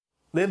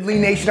Live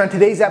Lean Nation, on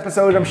today's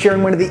episode, I'm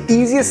sharing one of the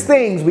easiest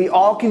things we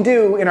all can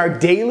do in our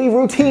daily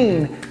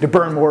routine to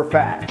burn more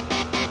fat.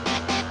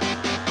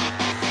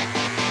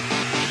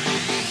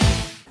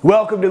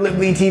 Welcome to Live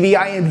Lean TV.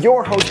 I am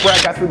your host, Brad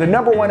Gouthro, the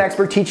 #1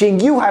 expert teaching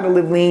you how to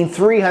live lean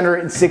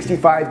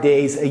 365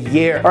 days a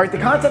year. All right, the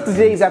concept of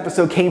today's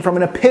episode came from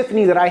an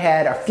epiphany that I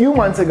had a few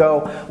months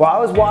ago while I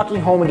was walking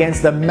home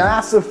against the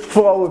massive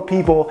flow of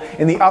people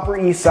in the Upper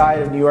East Side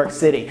of New York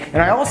City.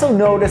 And I also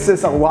noticed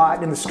this a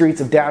lot in the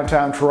streets of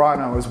downtown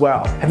Toronto as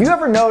well. Have you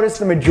ever noticed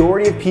the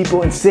majority of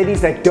people in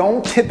cities that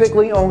don't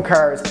typically own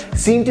cars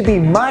seem to be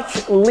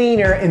much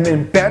leaner and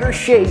in better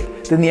shape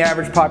than the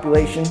average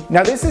population?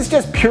 Now, this is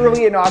just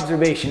purely an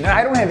observation, and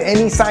I don't have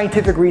any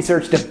scientific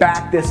research to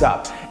back this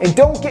up. And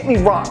don't get me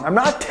wrong, I'm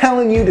not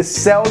telling you to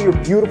sell your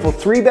beautiful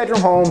 3-bedroom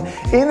home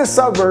in the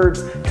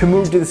suburbs to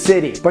move to the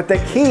city. But the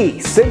key,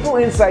 simple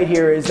insight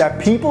here is that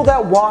people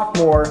that walk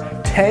more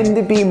tend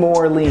to be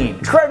more lean.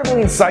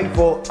 Incredibly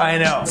insightful, I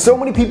know. So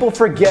many people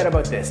forget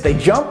about this. They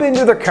jump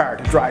into their car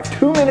to drive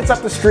 2 minutes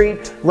up the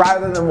street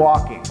rather than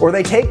walking. Or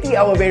they take the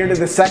elevator to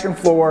the second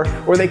floor,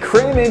 or they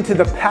cram into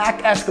the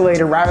packed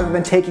escalator rather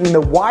than taking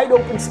the wide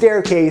open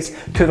staircase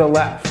to the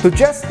left. So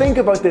just think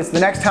about this the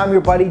next time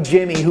your buddy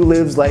Jimmy, who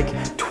lives like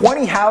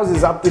 20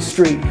 houses up the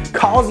street,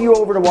 calls you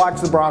over to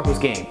watch the Broncos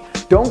game.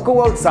 Don't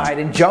go outside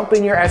and jump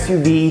in your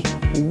SUV,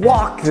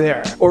 walk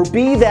there. Or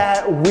be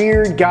that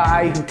weird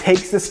guy who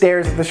takes the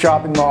stairs at the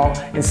shopping mall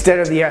instead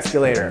of the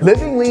escalator.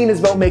 Living lean is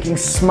about making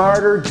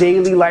smarter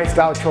daily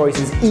lifestyle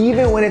choices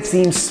even when it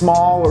seems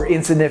small or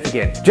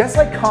insignificant. Just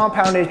like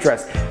compound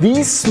interest,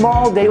 these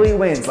small daily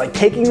wins, like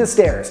taking the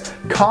stairs,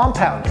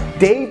 compound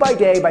day by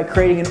day by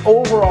creating an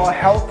overall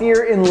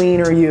healthier and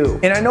leaner you.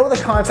 And I know the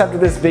concept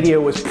of this video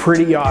was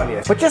pretty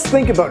obvious, but just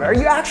think about it. Are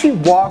you actually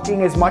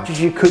walking as much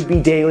as you could be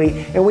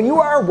daily? And when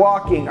you are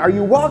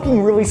you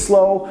walking really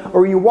slow,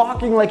 or are you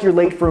walking like you're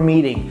late for a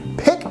meeting?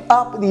 Pick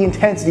up the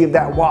intensity of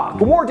that walk.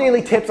 For more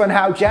daily tips on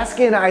how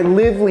Jessica and I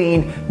live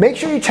lean, make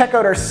sure you check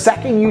out our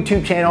second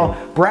YouTube channel,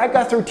 Brad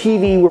Gouthro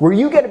TV, where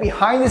you get a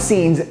behind the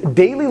scenes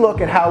daily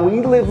look at how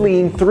we live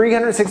lean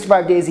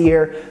 365 days a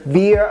year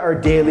via our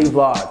daily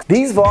vlogs.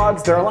 These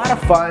vlogs, they're a lot of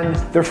fun,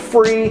 they're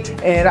free,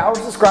 and our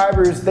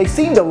subscribers, they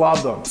seem to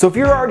love them. So if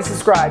you're already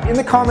subscribed, in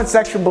the comment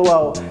section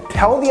below,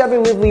 tell the other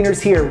Live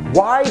Leaners here,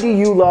 why do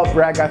you love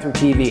Brad Gouthro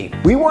TV?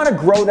 We want to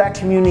grow that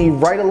community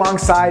right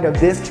alongside of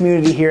this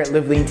community here at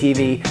Live Lean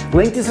TV.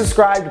 Link to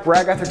subscribe to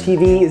Brad Gouthro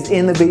TV is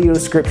in the video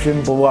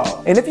description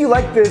below. And if you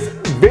like this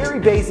very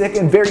basic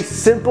and very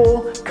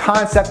simple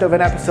concept of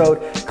an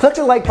episode, click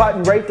the like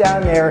button right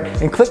down there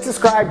and click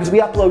subscribe, because we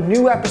upload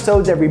new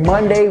episodes every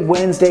Monday,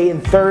 Wednesday,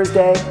 and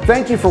Thursday.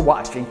 Thank you for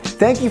watching.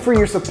 Thank you for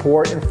your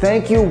support, and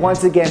thank you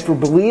once again for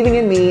believing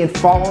in me and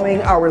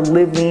following our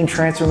Live Lean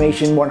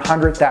Transformation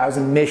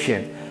 100,000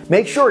 mission.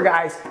 Make sure,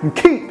 guys, you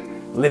keep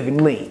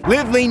living lean.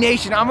 Live Lean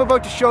Nation, I'm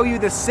about to show you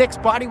the 6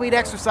 bodyweight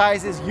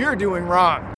exercises you're doing wrong.